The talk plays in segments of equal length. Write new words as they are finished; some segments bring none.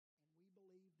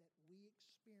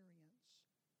experience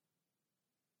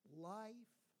life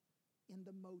in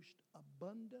the most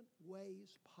abundant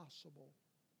ways possible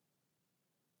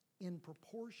in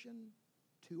proportion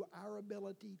to our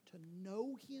ability to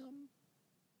know Him,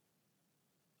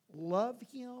 love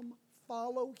Him,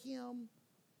 follow Him,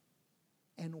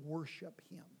 and worship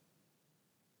Him.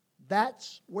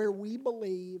 That's where we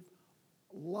believe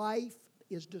life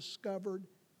is discovered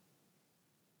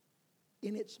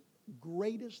in its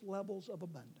greatest levels of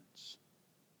abundance.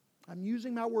 I'm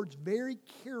using my words very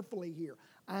carefully here.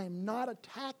 I am not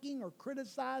attacking or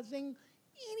criticizing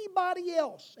anybody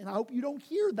else. And I hope you don't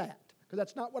hear that, because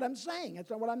that's not what I'm saying.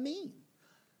 That's not what I mean.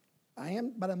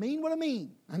 But I mean what I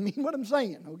mean. I mean what I'm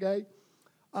saying, okay?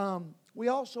 We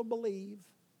also believe,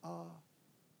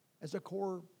 as a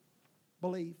core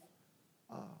belief,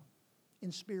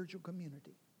 in spiritual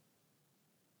community.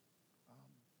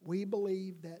 We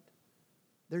believe that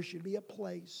there should be a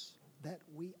place that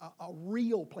a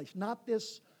real place, not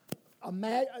this,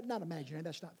 not imaginary,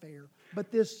 that's not fair,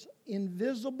 but this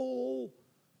invisible,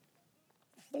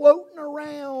 floating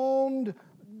around,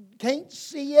 can't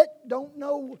see it, don't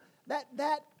know,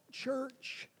 that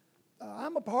church,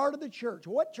 I'm a part of the church.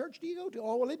 What church do you go to?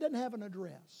 Oh, well, it doesn't have an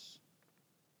address.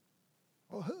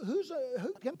 Well, who's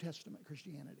New Testament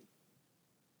Christianity?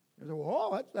 You say,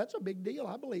 well, that's a big deal.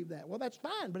 I believe that. Well, that's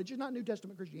fine, but it's just not New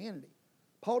Testament Christianity.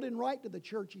 Paul didn't write to the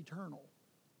church eternal.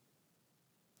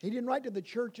 He didn't write to the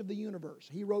church of the universe.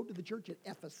 He wrote to the church at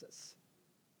Ephesus,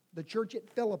 the church at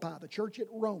Philippi, the church at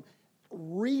Rome.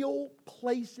 Real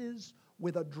places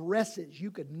with addresses. You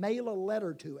could mail a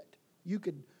letter to it. You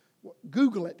could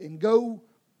Google it and go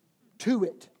to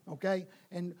it, okay?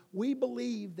 And we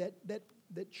believe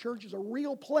that church is a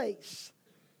real place,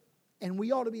 and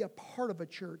we ought to be a part of a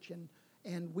church.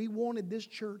 And we wanted this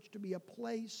church to be a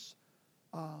place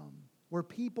where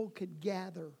people could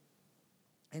gather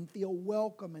and feel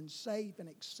welcome and safe and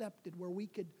accepted, where we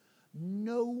could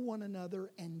know one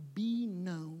another and be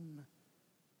known,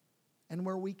 and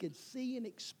where we could see and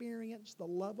experience the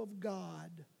love of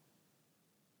God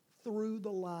through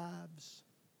the lives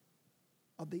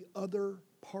of the other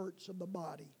parts of the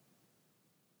body.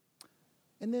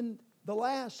 And then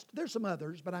there's some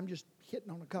others, but I'm just hitting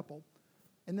on a couple.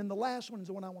 And then the last one is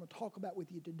the one I want to talk about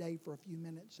with you today for a few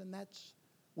minutes, and that's,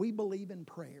 we believe in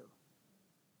prayer.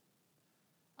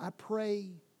 I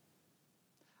pray,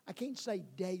 I can't say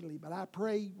daily, but I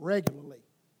pray regularly,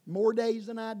 more days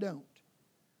than I don't,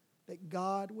 that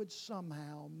God would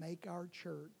somehow make our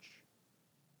church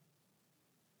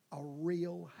a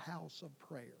real house of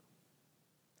prayer.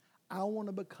 I want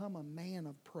to become a man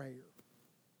of prayer.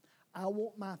 I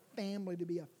want my family to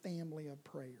be a family of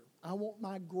prayer. I want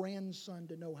my grandson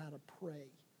to know how to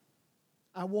pray.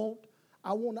 I want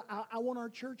our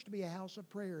church to be a house of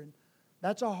prayer, and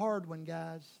that's a hard one,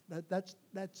 guys. I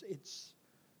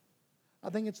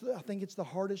think it's the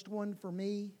hardest one for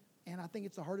me, and I think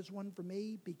it's the hardest one for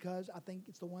me because I think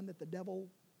it's the one that the devil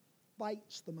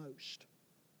fights the most.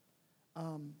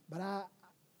 But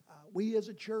we as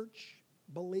a church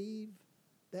believe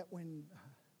that when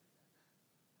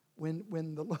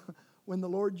the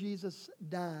Lord Jesus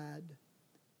died,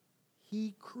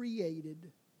 He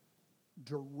created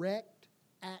direct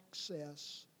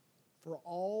access for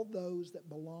all those that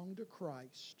belong to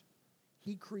Christ.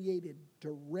 He created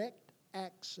direct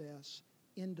access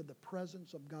into the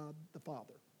presence of God the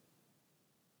Father.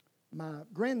 My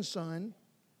grandson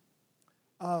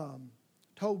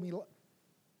told me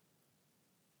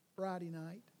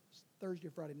Thursday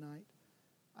or Friday night,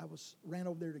 I ran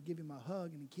over there to give him a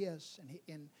hug and a kiss,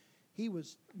 and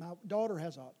my daughter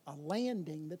has a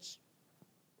landing that's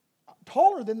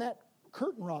taller than that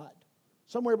curtain rod,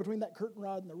 somewhere between that curtain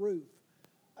rod and the roof.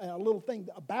 A little thing,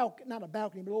 not a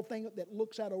balcony, but a little thing that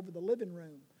looks out over the living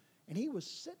room. And he was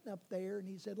sitting up there, and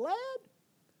he said, "Lad,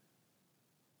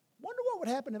 wonder what would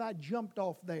happen if I jumped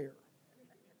off there."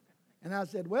 And I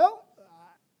said, "Well,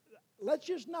 let's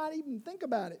just not even think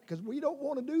about it, because we don't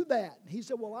want to do that." And he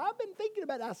said, "Well, I've been thinking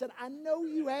about it." I said, "I know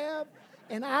you have,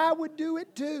 and I would do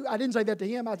it too." I didn't say that to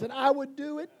him. I said, "I would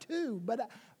do it too, but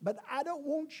I don't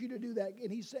want you to do that."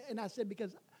 And I said,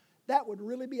 "Because that would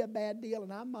really be a bad deal,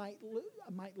 and I might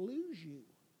lose you.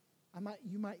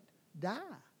 You might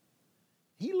die."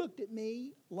 He looked at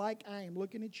me like I am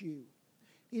looking at you.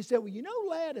 He said, "Well, you know,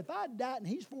 lad, if I died," and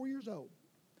he's 4 years old.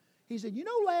 He said, "You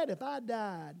know, lad, if I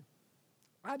died,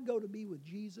 I'd go to be with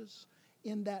Jesus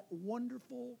in that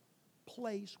wonderful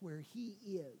place where He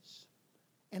is."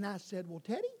 And I said, "Well,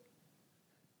 Teddy,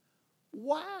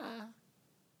 why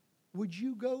would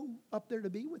you go up there to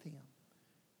be with Him?"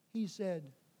 He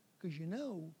said, "Because you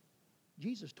know,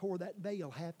 Jesus tore that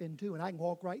veil half in two, and I can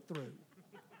walk right through."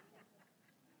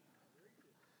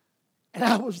 And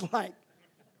I was like,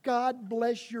 God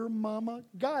bless your mama.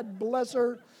 God bless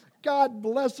her. God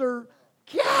bless her.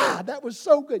 God, that was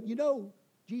so good. You know,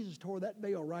 Jesus tore that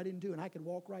veil right in two, and I could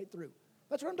walk right through.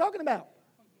 That's what I'm talking about.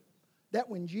 That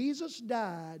when Jesus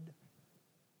died,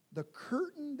 the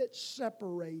curtain that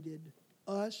separated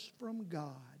us from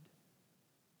God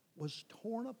was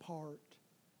torn apart,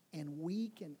 and we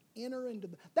can enter into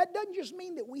the... That doesn't just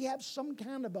mean that we have some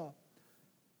kind of a...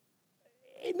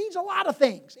 It means a lot of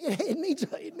things. It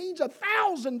means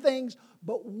 1,000 things,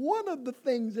 but one of the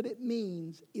things that it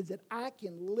means is that I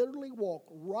can literally walk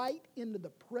right into the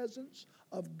presence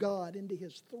of God, into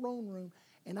His throne room,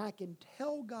 and I can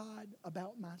tell God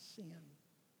about my sin.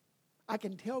 I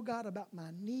can tell God about my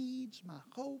needs, my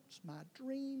hopes, my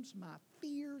dreams, my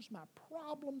fears, my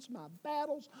problems, my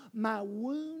battles, my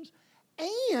wounds.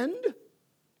 And,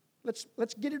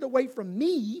 let's get it away from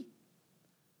me,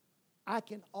 I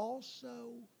can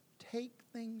also take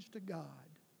things to God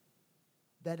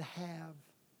that have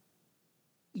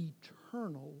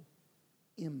eternal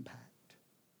impact.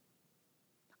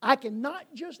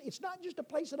 It's not just a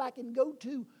place that I can go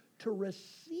to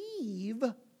receive,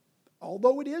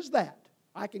 although it is that.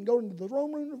 I can go into the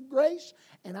throne room of grace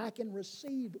and I can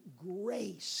receive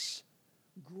grace.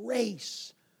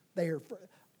 Grace there.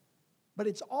 But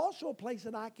it's also a place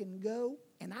that I can go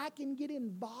and I can get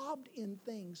involved in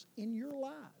things in your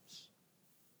lives,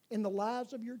 in the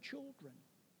lives of your children,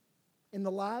 in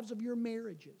the lives of your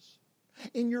marriages,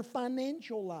 in your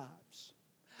financial lives.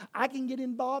 I can get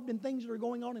involved in things that are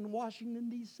going on in Washington,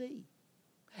 D.C.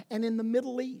 and in the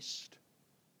Middle East.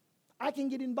 I can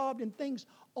get involved in things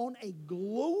on a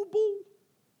global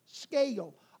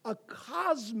scale, a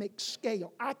cosmic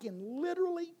scale. I can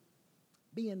literally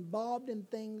be involved in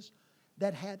things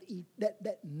that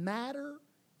matter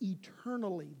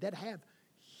eternally, that have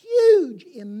huge,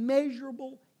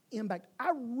 immeasurable impact.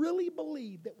 I really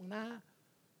believe that when I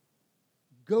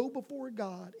go before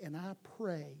God and I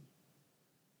pray,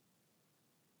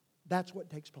 that's what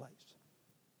takes place.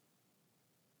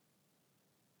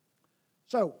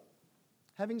 So,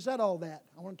 having said all that,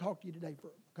 I want to talk to you today for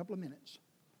a couple of minutes.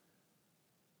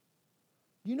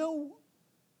 You know,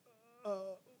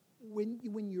 when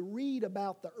you read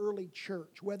about the early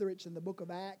church, whether it's in the book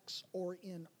of Acts or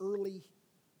in early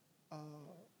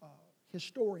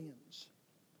historians,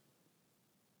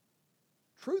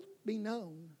 truth be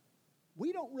known,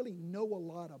 we don't really know a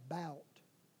lot about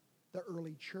the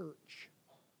early church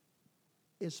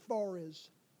as far as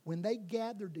when they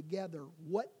gathered together,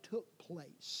 what took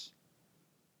place.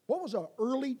 What was an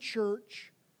early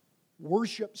church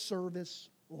worship service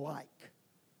like?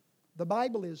 The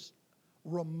Bible is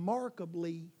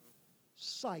remarkably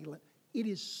silent. It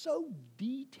is so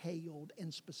detailed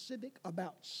and specific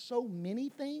about so many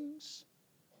things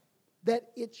that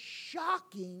it's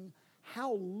shocking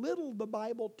how little the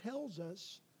Bible tells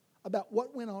us about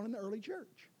what went on in the early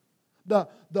church.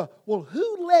 Well,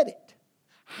 who led it?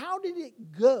 How did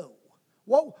it go?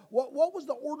 What was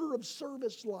the order of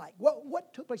service like?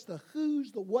 What took place? The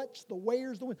who's, the what's, the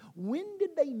where's, the when. When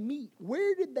did they meet?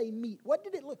 Where did they meet? What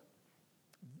did it look?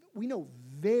 We know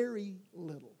very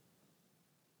little.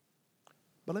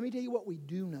 But let me tell you what we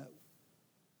do know.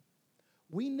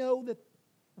 We know that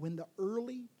when the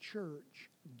early church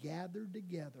gathered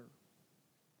together,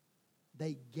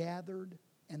 they gathered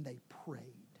and they prayed.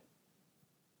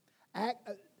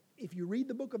 If you read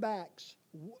the book of Acts,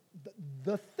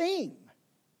 the thing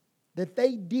that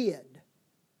they did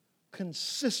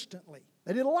consistently,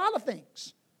 they did a lot of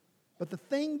things, but the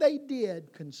thing they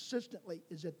did consistently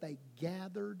is that they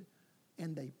gathered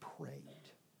and they prayed.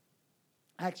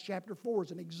 Acts chapter 4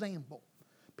 is an example.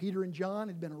 Peter and John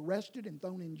had been arrested and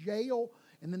thrown in jail,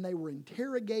 and then they were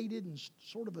interrogated and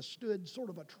stood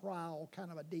a trial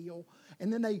kind of a deal.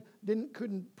 And then they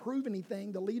couldn't prove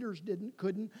anything. The leaders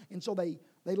couldn't, and so they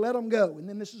let them go. And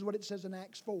then this is what it says in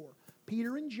Acts 4.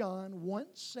 Peter and John,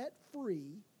 once set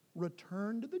free,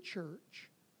 returned to the church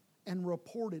and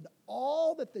reported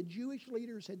all that the Jewish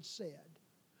leaders had said.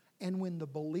 And when the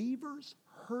believers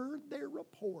heard their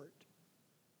report,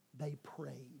 they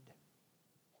prayed.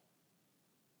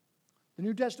 The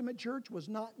New Testament church was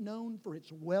not known for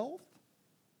its wealth,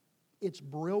 its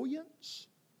brilliance,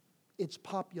 its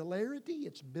popularity,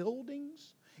 its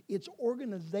buildings, its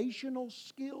organizational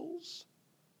skills,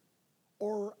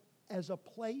 or as a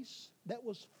place that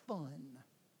was fun.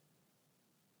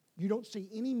 You don't see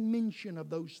any mention of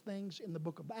those things in the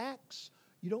book of Acts.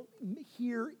 You don't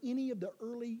hear any of the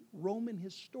early Roman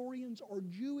historians or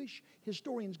Jewish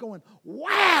historians going,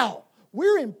 wow,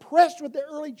 we're impressed with the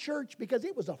early church because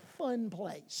it was a fun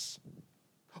place.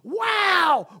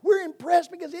 Wow, we're impressed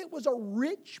impressed because it was a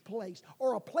rich place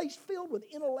or a place filled with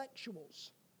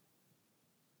intellectuals.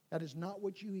 That is not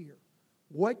what you hear.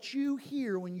 What you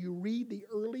hear when you read the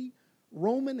early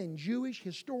Roman and Jewish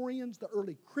historians, the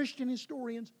early Christian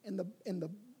historians in the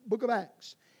book of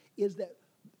Acts, is that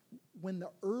when the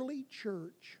early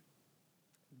church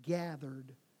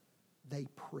gathered, they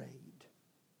prayed.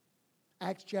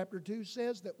 Acts chapter 2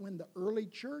 says that when the early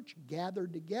church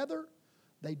gathered together,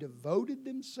 they devoted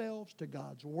themselves to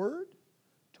God's Word,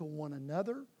 to one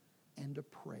another, and to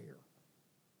prayer.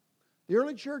 The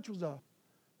early church was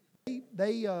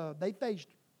they faced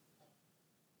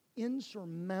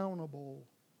insurmountable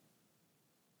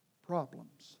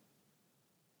problems.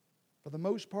 For the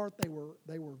most part, they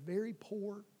were very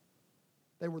poor.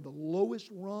 They were the lowest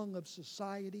rung of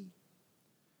society.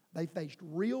 They faced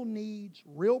real needs,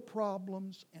 real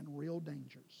problems, and real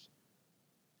dangers.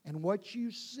 And what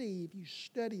you see if you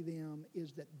study them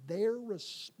is that their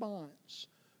response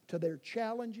to their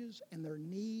challenges and their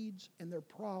needs and their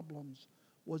problems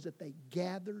was that they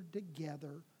gathered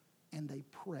together and they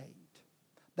prayed.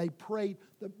 They prayed.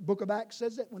 The book of Acts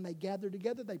says that when they gathered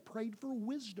together, they prayed for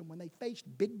wisdom. When they faced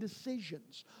big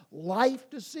decisions, life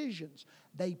decisions,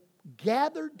 they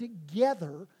gathered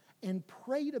together and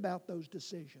prayed about those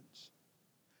decisions.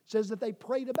 It says that they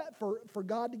prayed about for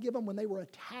God to give them when they were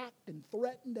attacked and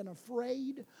threatened and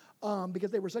afraid because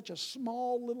they were such a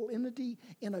small little entity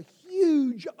in a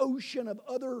huge ocean of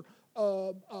other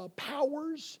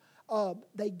powers.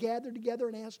 They gathered together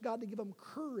and asked God to give them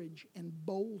courage and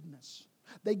boldness.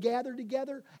 They gathered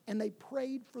together and they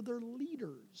prayed for their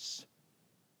leaders.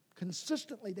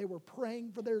 Consistently, they were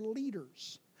praying for their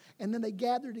leaders. And then they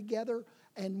gathered together,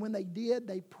 and when they did,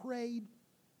 they prayed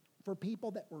for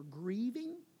people that were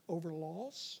grieving over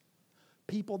loss,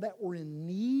 people that were in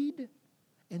need,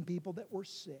 and people that were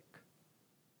sick.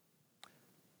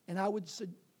 And I would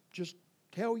just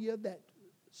tell you that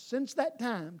since that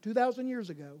time, 2,000 years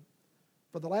ago,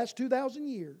 for the last 2,000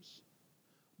 years,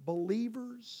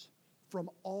 believers from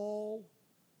all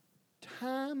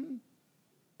time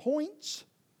points,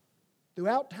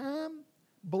 throughout time,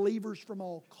 believers from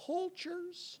all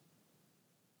cultures,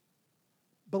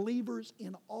 believers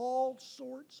in all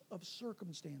sorts of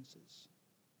circumstances,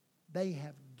 they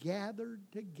have gathered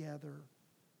together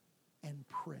and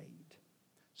prayed.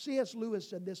 C.S. Lewis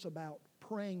said this about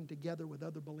praying together with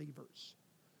other believers.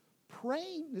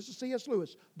 Praying, this is C.S.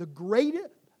 Lewis,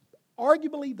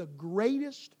 arguably the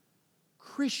greatest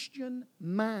Christian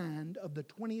mind of the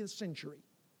 20th century.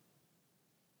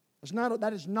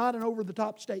 That is not an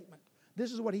over-the-top statement.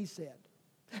 This is what he said.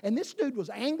 And this dude was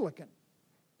Anglican.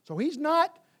 So he's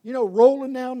not,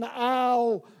 rolling down the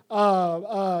aisle,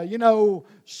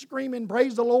 screaming,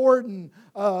 praise the Lord, and,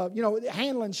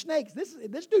 handling snakes.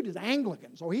 This dude is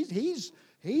Anglican. So he's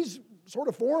sort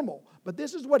of formal. But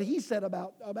this is what he said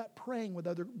about praying with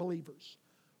other believers.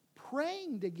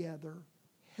 Praying together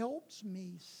helps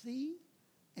me see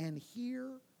and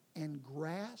hear and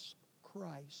grasp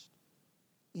Christ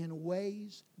in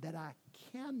ways that I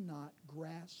cannot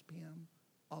grasp Him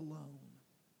alone.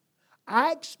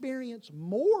 I experience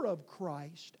more of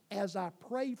Christ as I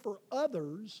pray for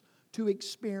others to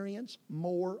experience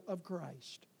more of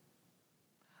Christ.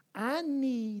 I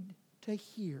need to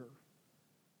hear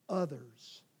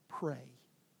others pray.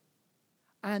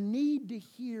 I need to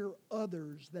hear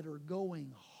others that are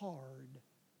going hard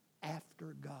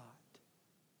after God.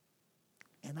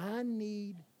 And I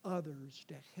need others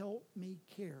to help me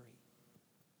carry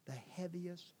the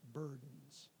heaviest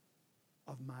burdens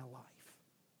of my life.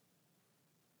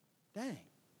 Dang.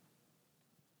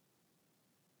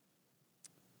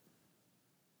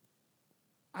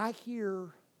 I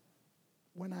hear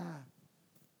when I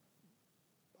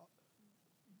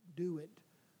do it,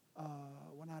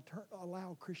 when I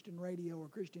allow Christian radio or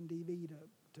Christian TV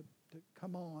to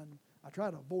come on, I try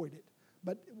to avoid it.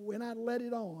 But when I let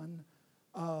it on,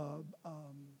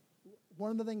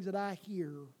 one of the things that I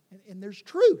hear, and there's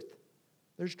truth.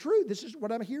 There's truth. This is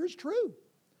what I hear is true.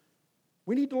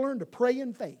 We need to learn to pray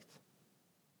in faith.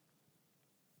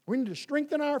 We need to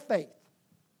strengthen our faith.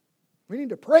 We need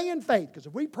to pray in faith, because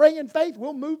if we pray in faith,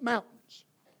 we'll move mountains.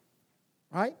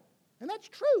 Right? And that's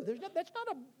true. That's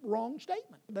not a wrong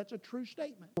statement. That's a true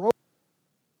statement. But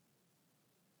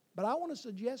I want to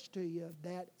suggest to you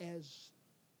that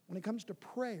when it comes to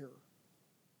prayer,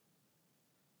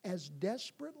 as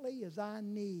desperately as I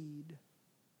need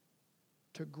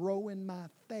to grow in my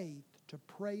faith to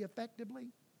pray effectively,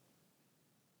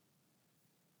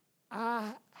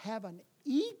 I have an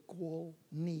equal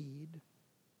need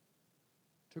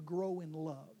to grow in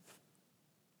love.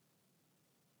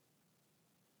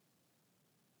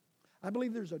 I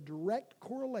believe there's a direct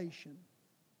correlation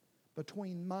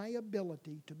between my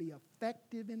ability to be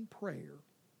effective in prayer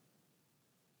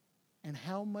and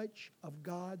how much of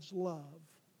God's love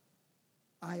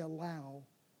I allow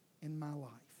in my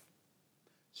life.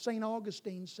 St.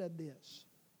 Augustine said this,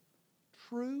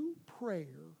 true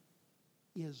prayer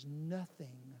is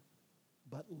nothing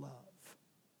but love.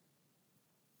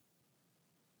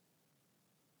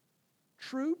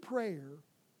 True prayer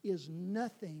is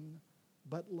nothing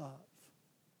but love.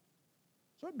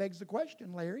 So it begs the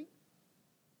question, Larry,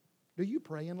 do you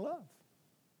pray in love?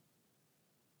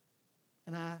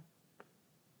 And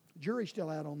jury's still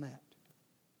out on that.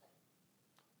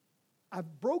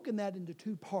 I've broken that into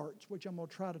two parts, which I'm going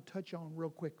to try to touch on real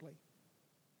quickly.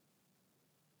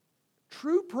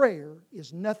 True prayer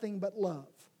is nothing but love.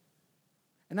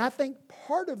 And I think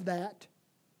part of that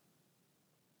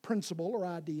principle or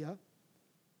idea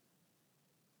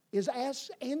is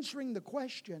answering the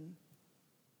question,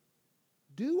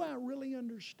 do I really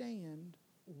understand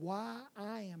why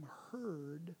I am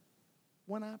heard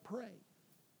when I pray?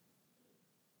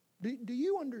 Do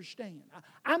you understand?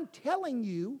 I'm telling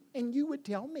you, and you would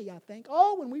tell me, I think,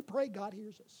 oh, when we pray, God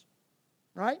hears us.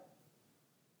 Right?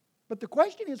 But the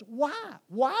question is, why?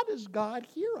 Why does God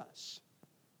hear us?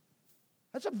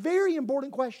 That's a very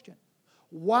important question.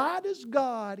 Why does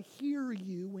God hear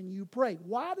you when you pray?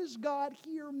 Why does God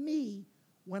hear me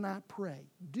when I pray?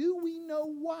 Do we know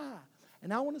why?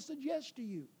 And I want to suggest to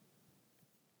you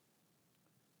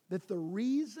that the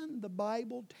reason the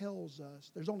Bible tells us,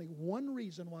 there's only one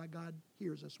reason why God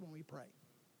hears us when we pray.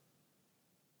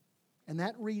 And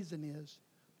that reason is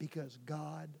because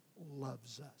God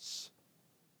loves us.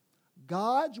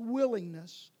 God's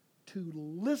willingness to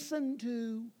listen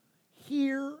to,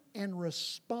 hear, and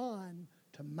respond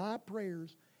to my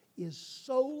prayers is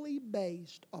solely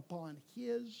based upon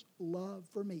His love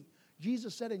for me.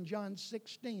 Jesus said in John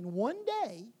 16, one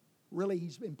day, really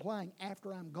He's implying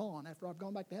after I'm gone, after I've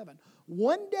gone back to heaven,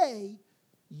 one day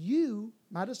you,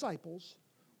 my disciples,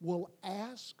 will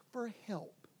ask for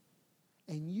help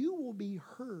and you will be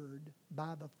heard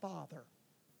by the Father.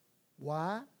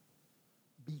 Why?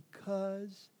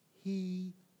 Because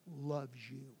He loves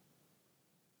you.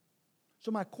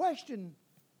 So my question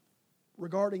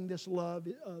regarding this love,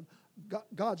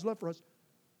 God's love for us,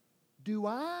 do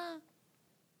I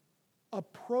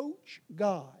approach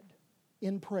God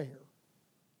in prayer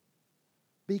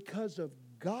because of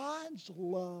God's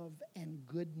love and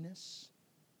goodness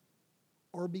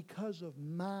or because of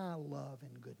my love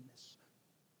and goodness?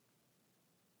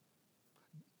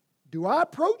 Do I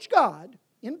approach God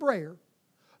in prayer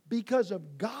because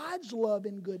of God's love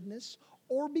and goodness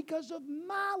or because of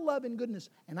my love and goodness?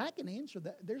 And I can answer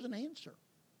that. There's an answer.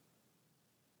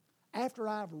 After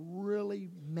I've really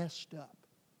messed up.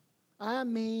 I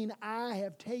mean, I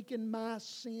have taken my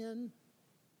sin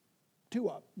to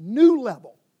a new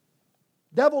level.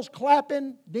 Devil's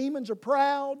clapping, demons are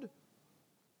proud.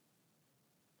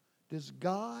 Does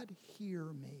God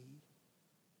hear me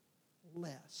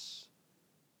less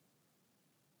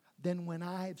than when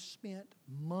I have spent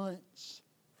months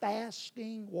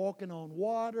fasting, walking on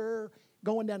water,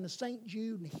 going down to St.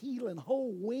 Jude and healing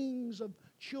whole wings of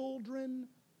children?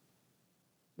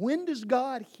 When does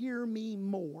God hear me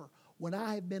more? When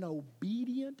I have been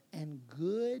obedient and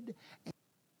good?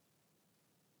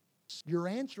 Your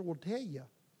answer will tell you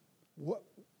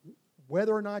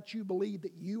whether or not you believe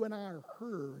that you and I are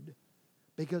heard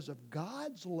because of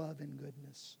God's love and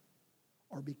goodness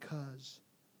or because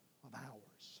of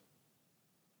ours.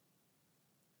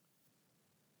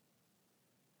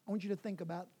 I want you to think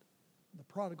about the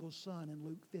prodigal son in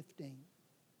Luke 15.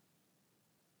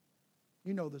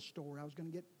 You know the story. I was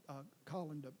going to get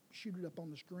Colin to shoot it up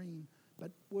on the screen, but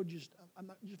we'll just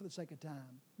for the sake of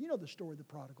time. You know the story of the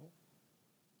prodigal.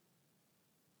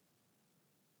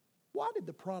 Why did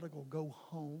the prodigal go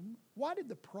home? Why did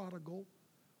the prodigal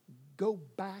go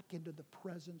back into the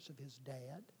presence of his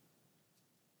dad?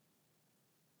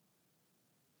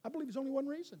 I believe there's only one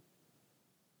reason.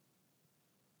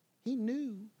 He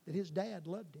knew that his dad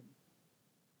loved him.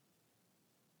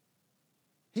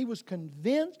 He was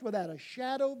convinced without a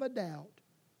shadow of a doubt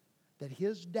that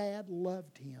his dad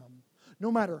loved him. No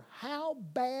matter how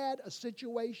bad a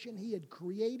situation he had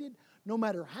created, no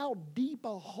matter how deep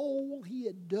a hole he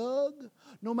had dug,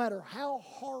 no matter how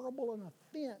horrible an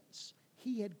offense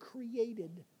he had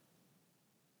created,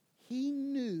 he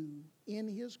knew in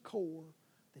his core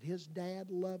that his dad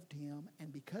loved him,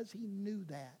 and because he knew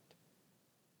that,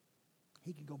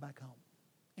 he could go back home.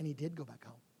 And he did go back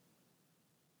home.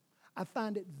 I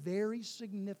find it very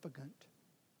significant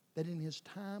that in his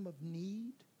time of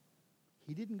need,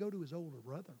 he didn't go to his older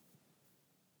brother.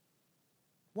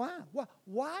 Why?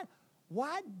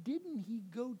 Why didn't he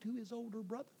go to his older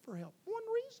brother for help? One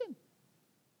reason.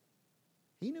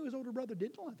 He knew his older brother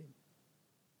didn't love him.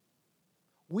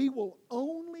 We will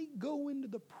only go into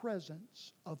the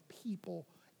presence of people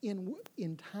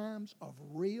in times of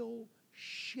real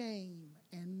shame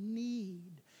and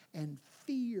need and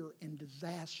fear and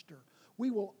disaster. We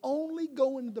will only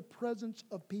go into the presence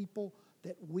of people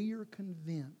that we are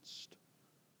convinced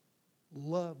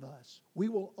love us. We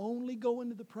will only go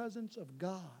into the presence of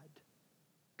God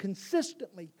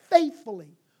consistently,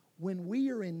 faithfully, when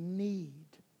we are in need.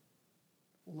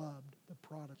 Loved the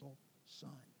prodigal son.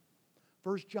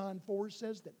 1 John 4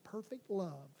 says that perfect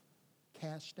love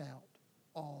casts out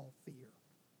all fear.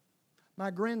 My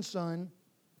grandson,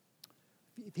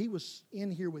 if he was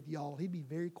in here with y'all, he'd be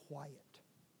very quiet.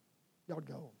 Y'all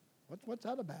go, what's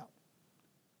that about?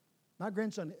 My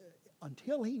grandson,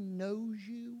 until he knows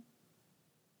you,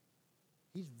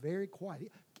 he's very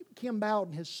quiet. Kim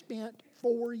Bowden has spent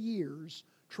 4 years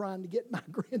trying to get my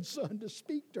grandson to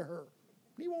speak to her.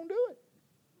 He won't do it.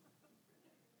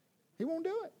 He won't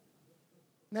do it.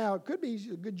 Now, it could be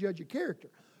he's a good judge of character,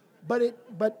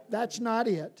 but that's not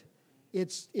it.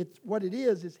 It's what it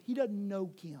is he doesn't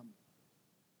know Kim.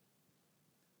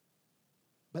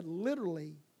 But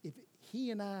literally, if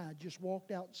he and I just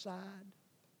walked outside,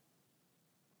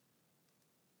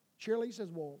 Shirley says,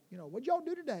 well, what'd y'all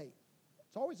do today?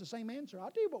 It's always the same answer.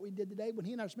 I'll tell you what we did today when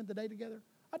he and I spent the day together.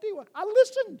 I'll tell you what, I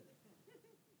listened.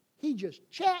 He just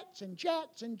chats and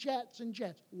chats and chats and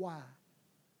chats. Why?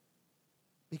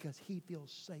 Because he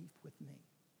feels safe with me.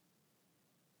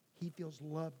 He feels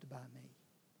loved by me.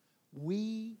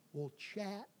 We will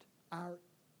chat our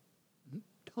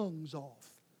tongues off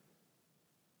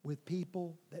with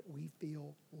people that we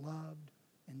feel loved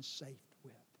and safe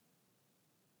with.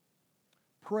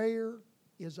 Prayer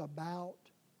is about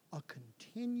a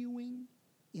continuing,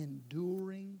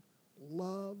 enduring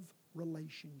love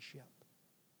relationship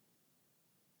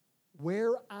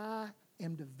where I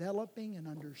am developing and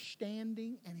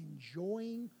understanding and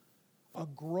enjoying a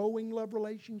growing love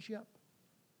relationship.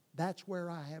 That's where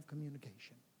I have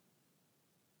communication.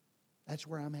 That's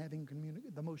where I'm having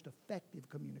the most effective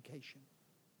communication,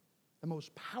 the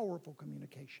most powerful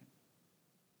communication.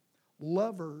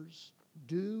 Lovers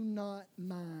do not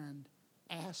mind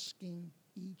asking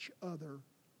each other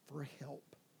for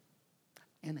help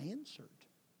and answered.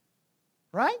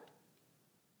 Right?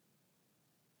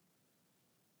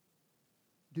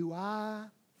 Do I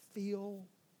feel,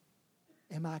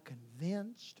 am I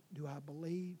convinced, do I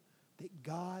believe that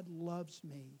God loves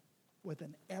me with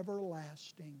an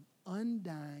everlasting,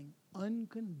 undying,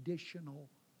 unconditional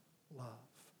love?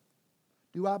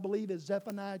 Do I believe, as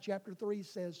Zephaniah chapter 3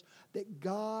 says, that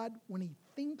God, when He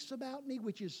thinks about me,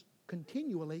 which is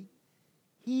continually,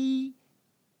 He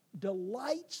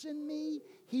delights in me,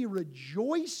 He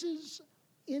rejoices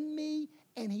in me,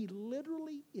 and He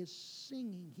literally is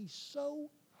singing. He's so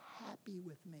happy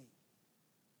with me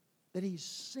that He's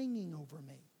singing over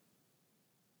me.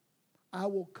 I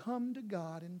will come to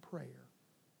God in prayer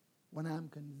when I'm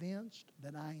convinced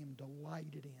that I am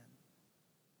delighted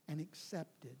in and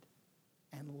accepted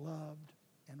and loved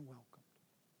and welcomed.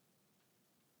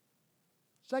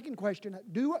 Second question,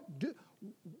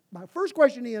 my first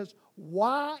question is,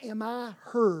 why am I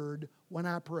heard when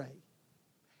I pray?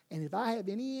 And if I have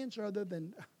any answer other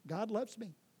than God loves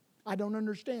me, I don't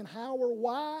understand how or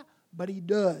why, but He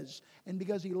does. And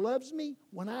because He loves me,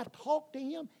 when I talk to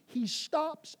Him, He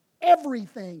stops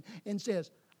everything and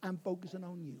says, I'm focusing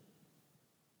on you.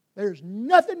 There's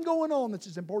nothing going on that's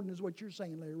as important as what you're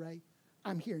saying, Larry Ray.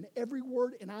 I'm hearing every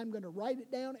word, and I'm going to write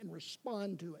it down and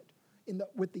respond to it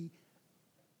with the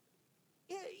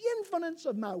infinite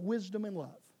of my wisdom and love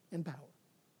and power.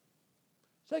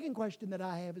 Second question that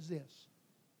I have is this,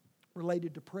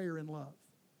 related to prayer and love.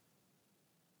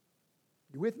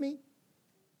 You with me?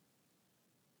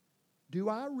 Do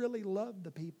I really love the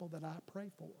people that I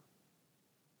pray for?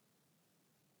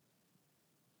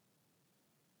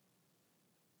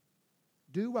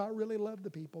 Do I really love the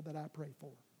people that I pray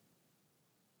for?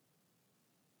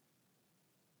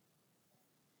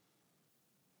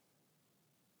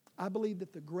 I believe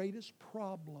that the greatest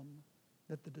problem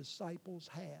that the disciples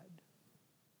had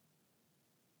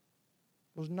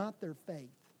was not their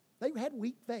faith. They had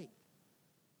weak faith.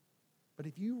 But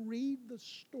if you read the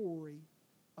story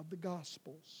of the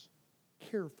Gospels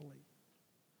carefully,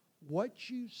 what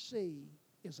you see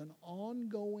is an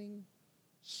ongoing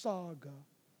saga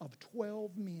of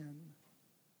 12 men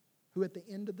who at the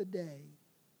end of the day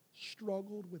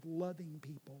struggled with loving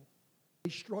people.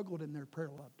 They struggled and their prayer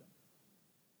loved them.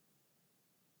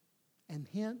 And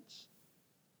hence,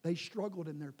 they struggled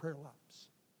in their prayer lives.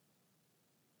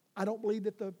 I don't believe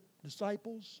that the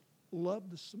disciples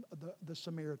loved the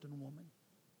Samaritan woman.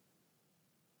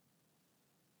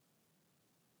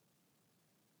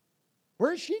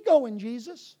 Where's she going,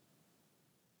 Jesus?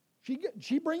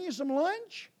 She bring you some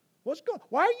lunch?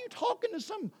 Why are you talking to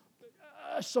some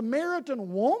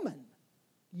Samaritan woman?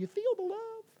 Do you feel the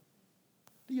love?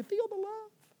 Do you feel the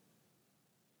love?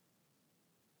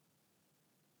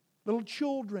 Little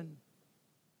children.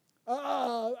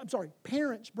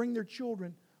 Parents bring their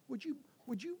children. Would you,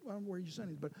 I don't know where your son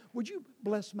is, but would you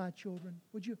bless my children?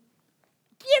 Would you?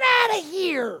 Get out of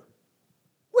here.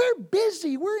 We're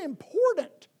busy. We're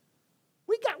important.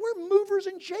 We're movers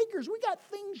and shakers. We got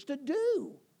things to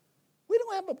do. We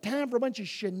don't have time for a bunch of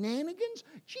shenanigans.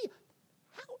 Gee,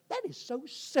 that is so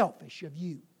selfish of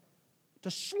you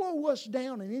to slow us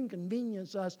down and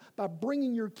inconvenience us by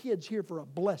bringing your kids here for a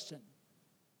blessing.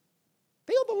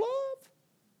 Feel the love?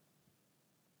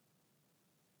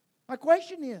 My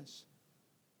question is,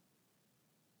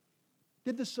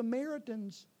 did the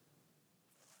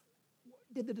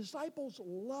disciples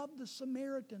love the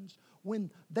Samaritans when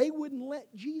they wouldn't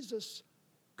let Jesus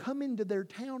come into their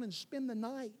town and spend the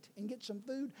night and get some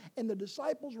food? And the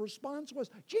disciples' response was,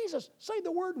 Jesus, say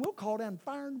the word and we'll call down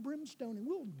fire and brimstone and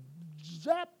we'll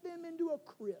zap them into a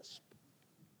crisp.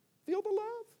 Feel the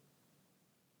love?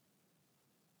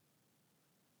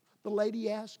 The lady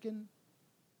asking,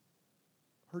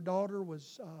 her daughter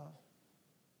was, I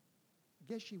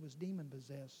guess she was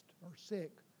demon-possessed or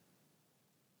sick.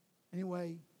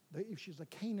 Anyway, she's a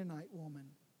Canaanite woman.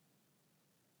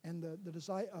 And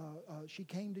she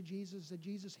came to Jesus and said,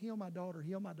 Jesus, heal my daughter,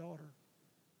 heal my daughter.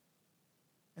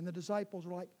 And the disciples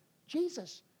were like,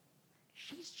 Jesus,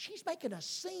 she's making a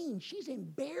scene. She's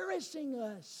embarrassing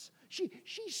us.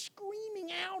 She's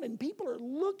screaming out and people are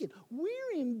looking.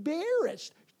 We're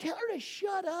embarrassed. Tell her to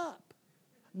shut up.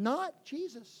 Not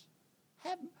Jesus.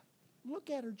 Look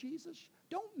at her, Jesus.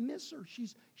 Don't miss her.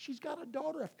 She's got a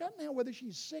daughter. I've forgotten now whether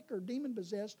she's sick or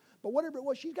demon-possessed, but whatever it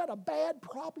was, she's got a bad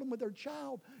problem with her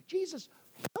child. Jesus,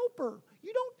 help her.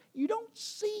 You don't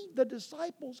see the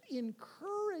disciples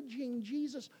encouraging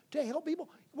Jesus to help people.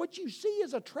 What you see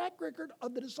is a track record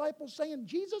of the disciples saying,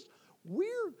 Jesus,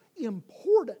 we're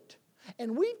important.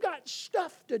 And we've got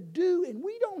stuff to do, and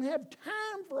we don't have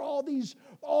time for all this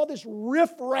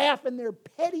riffraff and their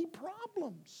petty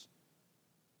problems.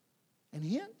 And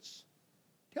hence,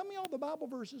 tell me all the Bible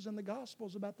verses in the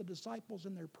Gospels about the disciples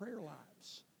and their prayer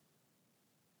lives.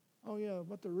 Oh yeah,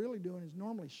 what they're really doing is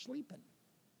normally sleeping,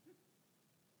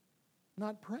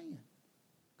 not praying,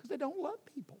 because they don't love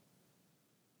people.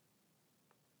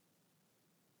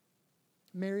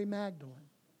 Mary Magdalene.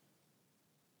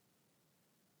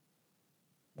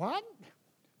 What?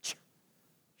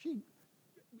 She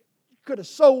could have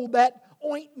sold that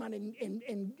ointment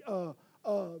and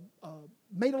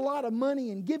made a lot of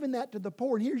money and given that to the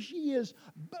poor. And here she is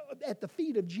at the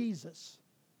feet of Jesus.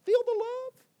 Feel the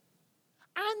love?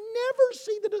 I never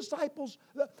see the disciples,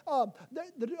 the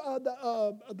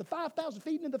 5,000,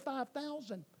 feeding of the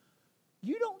 5,000.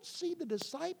 You don't see the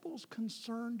disciples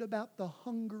concerned about the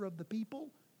hunger of the people.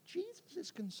 Jesus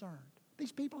is concerned.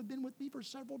 These people have been with me for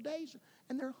several days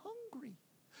and they're hungry.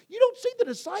 You don't see the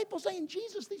disciples saying,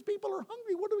 Jesus, these people are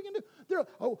hungry. What are we going to do? They're,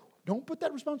 don't put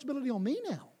that responsibility on me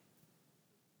now.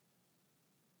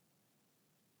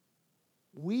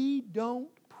 We don't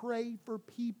pray for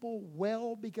people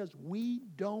well because we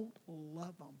don't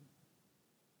love them.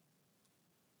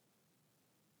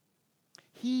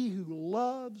 He who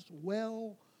loves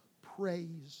well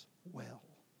prays well.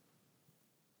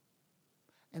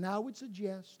 And I would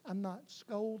suggest, I'm not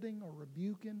scolding or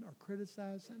rebuking or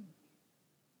criticizing.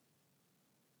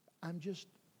 I'm just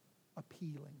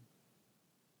appealing.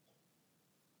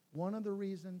 One of the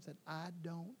reasons that I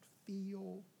don't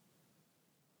feel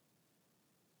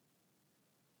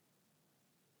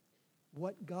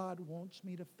what God wants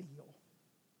me to feel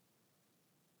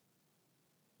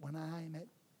when I am at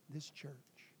this church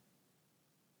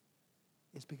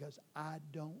is because I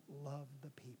don't love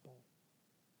the people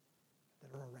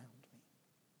that are around me.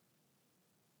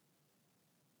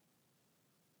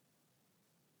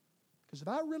 Because if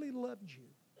I really loved you,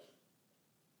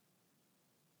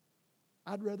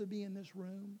 I'd rather be in this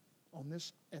room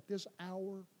at this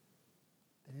hour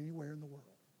than anywhere in the world.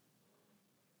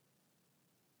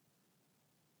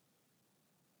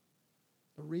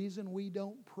 The reason we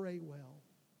don't pray well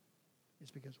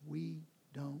is because we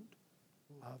don't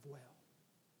love well.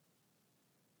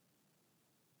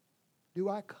 Do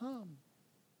I come?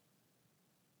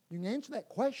 You can answer that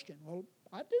question. Well,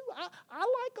 I do. I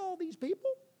like all these people.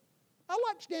 I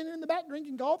like standing in the back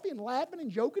drinking coffee and laughing and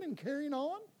joking and carrying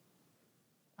on.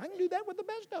 I can do that with the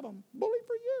best of them. Bully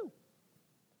for you.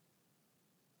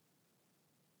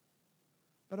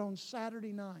 But on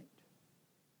Saturday night,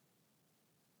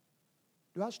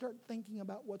 do I start thinking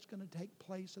about what's going to take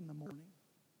place in the morning?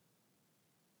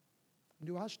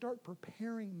 Do I start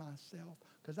preparing myself?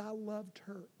 Because I love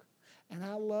Turk, and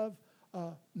I love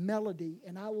Melody,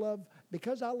 and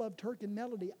because I love Turk and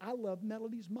Melody, I love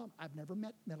Melody's mom. I've never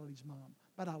met Melody's mom,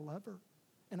 but I love her,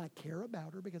 and I care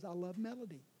about her because I love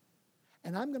Melody.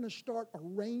 And I'm going to start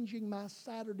arranging my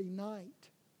Saturday night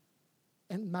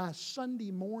and my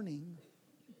Sunday morning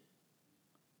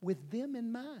with them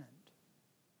in mind.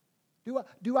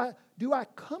 Do I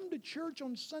come to church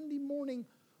on Sunday morning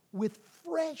with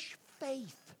fresh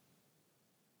faith,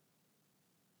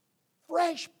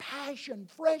 fresh passion,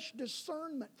 fresh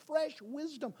discernment, fresh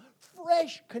wisdom,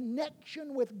 fresh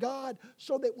connection with God,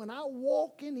 so that when I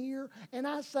walk in here and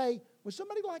I say, would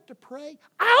somebody like to pray?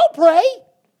 I'll pray!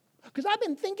 Because I've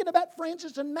been thinking about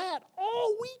Francis and Matt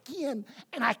all weekend,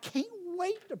 and I can't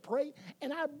wait to pray.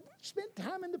 And I spent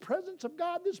time in the presence of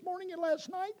God this morning and last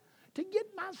night to get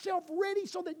myself ready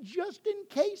so that just in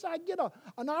case I get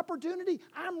an opportunity,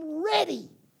 I'm ready.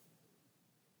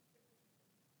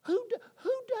 Who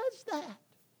does that?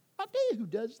 I'll tell you who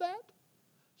does that.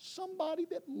 Somebody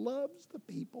that loves the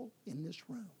people in this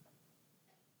room.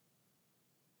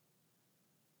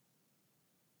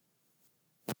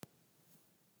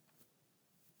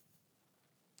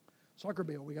 Soccer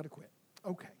Bill, we got to quit.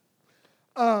 Okay.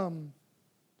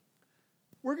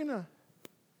 We're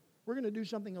gonna do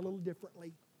something a little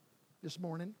differently this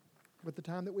morning with the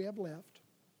time that we have left.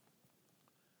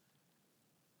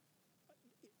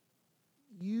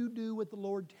 You do what the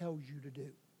Lord tells you to do.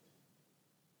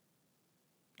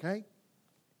 Okay?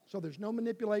 So there's no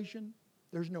manipulation.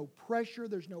 There's no pressure.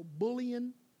 There's no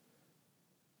bullying.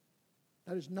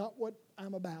 That is not what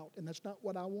I'm about, and that's not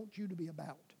what I want you to be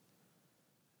about.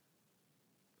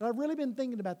 But I've really been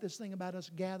thinking about this thing about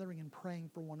us gathering and praying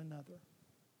for one another.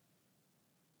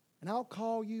 And I'll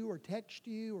call you or text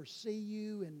you or see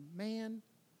you, and man,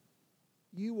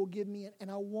 you will give me,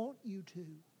 and I want you to,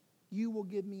 you will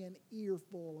give me an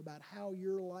earful about how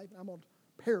your life, I'm going to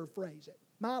paraphrase it,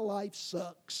 my life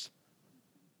sucks.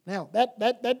 Now,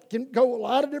 that can go a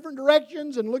lot of different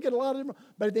directions and look at a lot of different,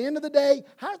 but at the end of the day,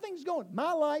 how are things going?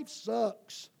 My life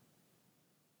sucks.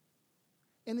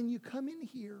 And then you come in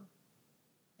here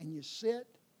and you sit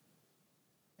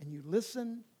and you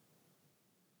listen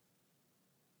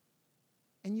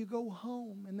and you go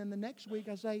home. And then the next week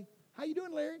I say, how you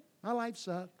doing, Larry? My life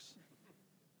sucks.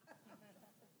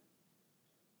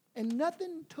 And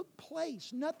nothing took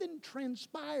place. Nothing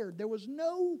transpired. There was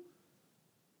no...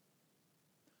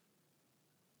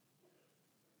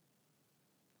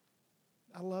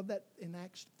 I love that in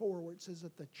Acts 4 where it says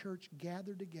that the church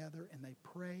gathered together and they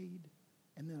prayed.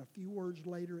 And then a few words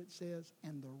later it says,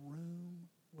 and the room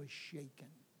was shaken.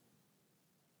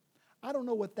 I don't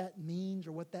know what that means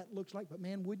or what that looks like, but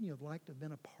man, wouldn't you have liked to have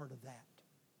been a part of that?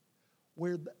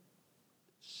 Where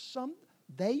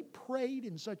they prayed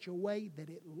in such a way that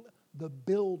the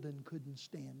building couldn't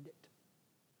stand it.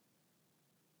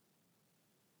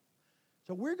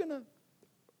 So we're going to,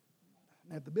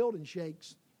 if the building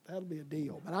shakes, that'll be a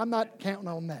deal. But I'm not counting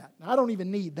on that. I don't even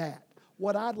need that.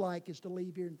 What I'd like is to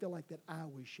leave here and feel like that I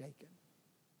was shaken.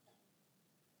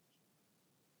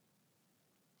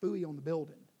 Phooey on the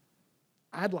building.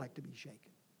 I'd like to be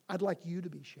shaken. I'd like you to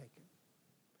be shaken.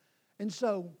 And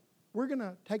so we're going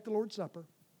to take the Lord's Supper.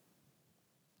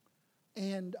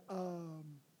 And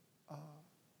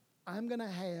I'm going to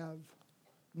have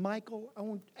Michael,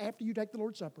 after you take the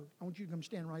Lord's Supper, I want you to come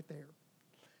stand right there.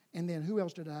 And then who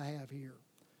else did I have here?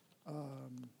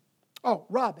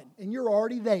 Robin. And you're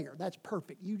already there. That's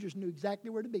perfect. You just knew exactly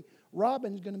where to be.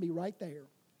 Robin's going to be right there.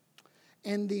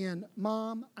 And then,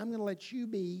 Mom, I'm going to let you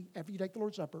be, after you take the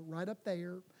Lord's Supper, right up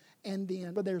there. And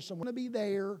then, but there's someone to be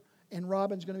there, and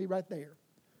Robin's going to be right there.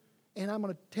 And I'm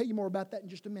going to tell you more about that in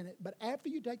just a minute. But after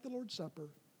you take the Lord's Supper,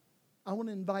 I want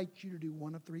to invite you to do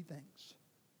one of three things.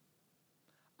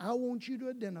 I want you to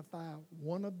identify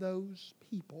one of those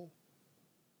people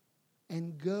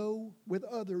and go with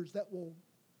others that will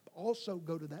also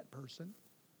go to that person.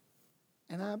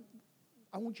 And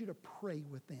I want you to pray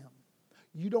with them.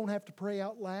 You don't have to pray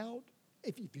out loud.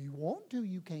 If you want to,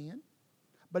 you can.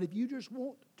 But if you just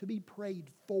want to be prayed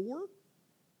for,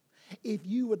 if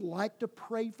you would like to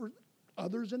pray for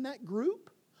others in that group,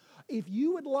 if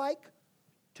you would like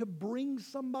to bring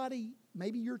somebody,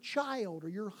 maybe your child or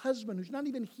your husband who's not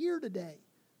even here today,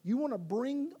 you want to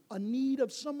bring a need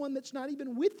of someone that's not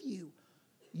even with you,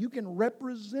 you can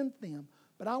represent them.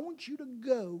 But I want you to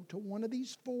go to one of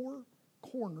these four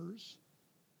corners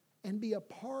and be a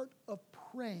part of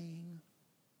praying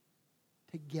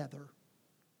together.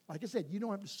 Like I said, you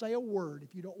don't have to say a word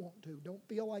if you don't want to. Don't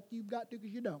feel like you've got to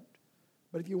because you don't.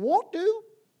 But if you want to,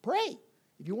 pray.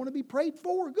 If you want to be prayed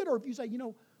for, good. Or if you say,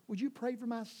 would you pray for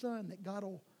my son that God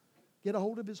will get a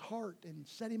hold of his heart and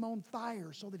set him on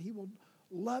fire so that he will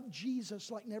love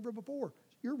Jesus like never before.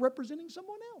 You're representing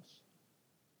someone else.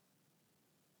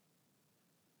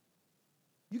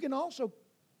 You can also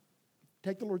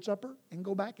take the Lord's Supper and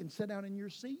go back and sit down in your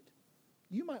seat.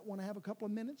 You might want to have a couple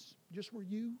of minutes just where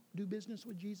you do business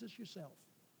with Jesus yourself.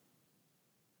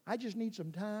 I just need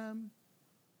some time,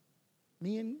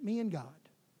 me and God.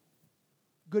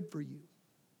 Good for you.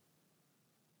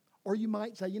 Or you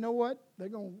might say, you know what? The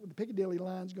Piccadilly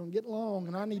line's going to get long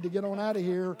and I need to get on out of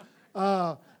here.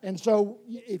 And so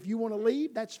if you want to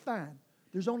leave, that's fine.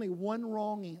 There's only one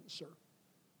wrong answer.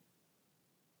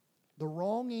 The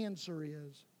wrong answer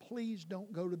is, please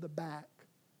don't go to the back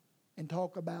and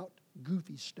talk about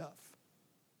goofy stuff.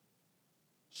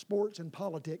 Sports and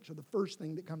politics are the first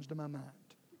thing that comes to my mind,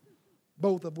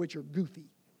 both of which are goofy.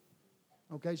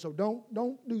 Okay, so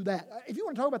don't do that. If you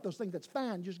want to talk about those things, that's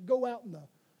fine. Just go out in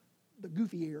the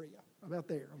goofy area about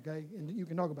there, okay? And you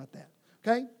can talk about that,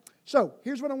 okay? So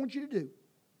here's what I want you to do.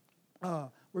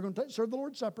 We're going to serve the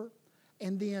Lord's Supper,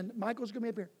 and then Michael's going to be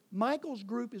up here. Michael's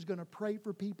group is going to pray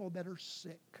for people that are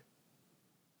sick,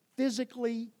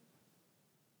 physically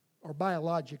or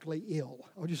biologically ill.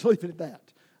 I'll just leave it at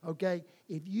that, okay?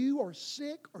 If you are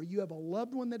sick or you have a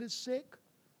loved one that is sick,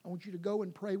 I want you to go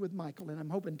and pray with Michael, and I'm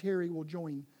hoping Terry will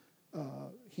join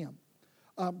him.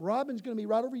 Robin's going to be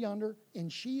right over yonder,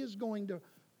 and she is going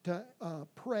to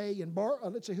pray. And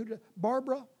let's see,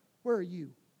 Barbara, where are you?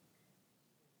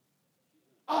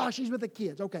 Oh, she's with the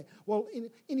kids. Okay. Well,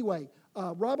 anyway,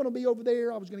 Robin will be over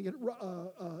there. I was going to get,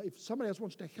 if somebody else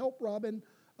wants to help Robin,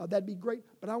 that'd be great.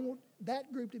 But I want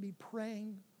that group to be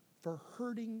praying for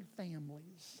hurting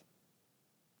families.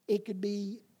 It could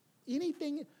be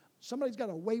anything. Somebody's got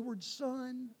a wayward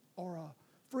son or a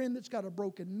friend that's got a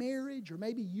broken marriage, or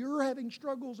maybe you're having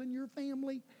struggles in your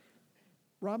family.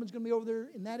 Robin's going to be over there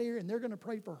in that area, and they're going to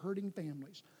pray for hurting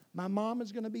families. My mom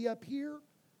is going to be up here,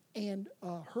 and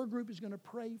her group is going to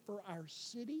pray for our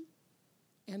city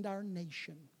and our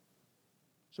nation.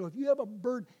 So if you have a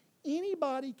burden,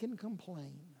 anybody can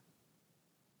complain.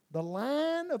 The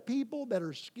line of people that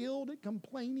are skilled at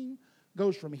complaining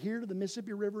goes from here to the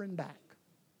Mississippi River and back.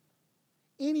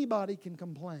 Anybody can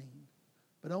complain,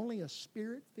 but only a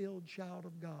Spirit-filled child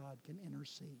of God can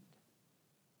intercede.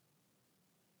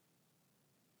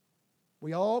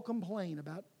 We all complain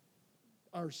about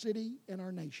our city and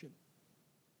our nation.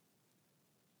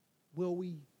 Will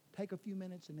we take a few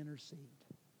minutes and intercede?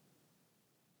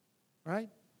 Right?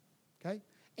 Okay?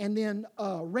 And then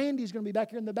Randy's going to be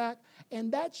back here in the back,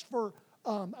 and that's for,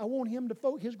 I want him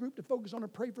to his group to focus on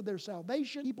and pray for their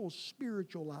salvation, people's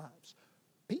spiritual lives.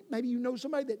 Maybe you know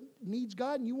somebody that needs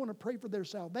God and you want to pray for their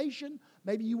salvation.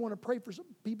 Maybe you want to pray for some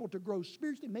people to grow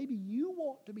spiritually. Maybe you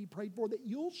want to be prayed for that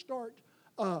you'll start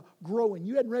growing.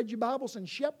 You hadn't read your Bible since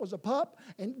Shep was a pup.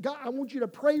 And God, I want you to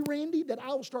pray, Randy, that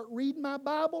I'll start reading my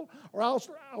Bible, or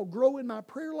I'll grow in my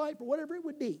prayer life, or whatever it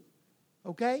would be.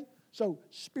 Okay? So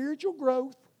spiritual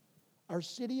growth, our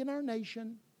city and our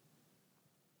nation,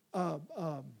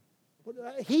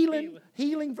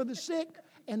 healing for the sick,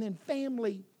 and then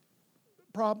family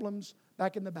problems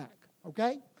back in the back,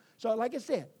 okay? So like I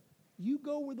said, you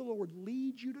go where the Lord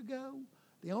leads you to go.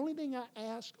 The only thing I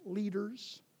ask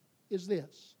leaders is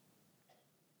this.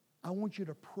 I want you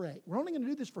to pray. We're only going to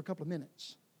do this for a couple of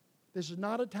minutes. This is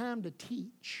not a time to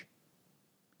teach.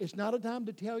 It's not a time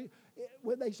to tell you.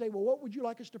 When they say, well, what would you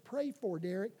like us to pray for,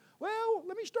 Derek? Well,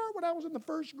 let me start when I was in the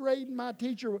first grade and my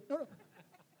teacher. No.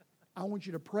 I want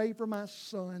you to pray for my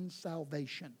son's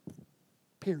salvation,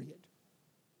 period.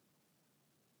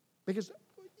 Because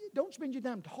don't spend your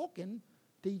time talking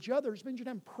to each other. Spend your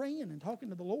time praying and talking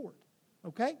to the Lord.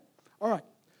 Okay? All right.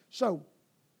 So,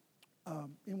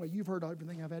 anyway, you've heard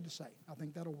everything I've had to say. I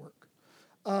think that'll work.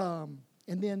 And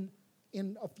then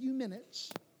in a few minutes,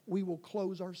 we will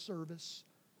close our service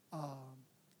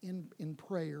in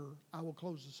prayer. I will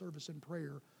close the service in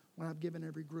prayer when I've given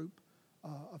every group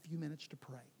a few minutes to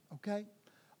pray. Okay?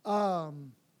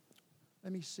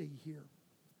 Let me see here.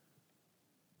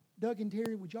 Doug and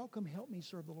Terry, would y'all come help me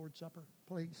serve the Lord's Supper,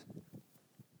 please?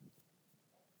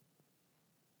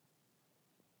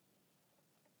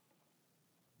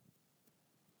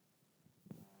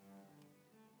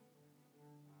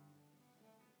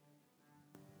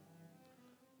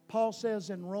 Paul says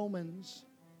in Romans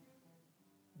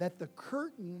that the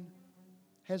curtain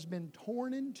has been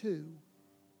torn in two,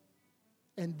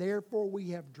 and therefore we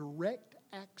have direct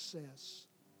access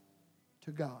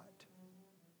to God.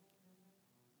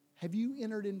 Have you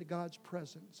entered into God's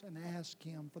presence and asked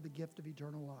Him for the gift of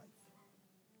eternal life?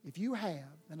 If you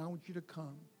have, then I want you to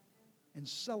come and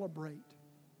celebrate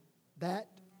that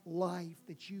life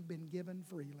that you've been given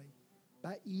freely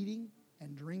by eating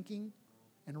and drinking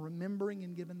and remembering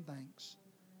and giving thanks.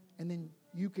 And then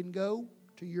you can go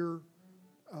to your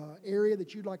area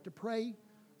that you'd like to pray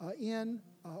in,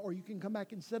 or you can come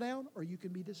back and sit down, or you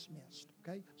can be dismissed,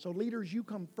 okay? So leaders, you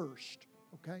come first,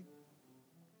 okay?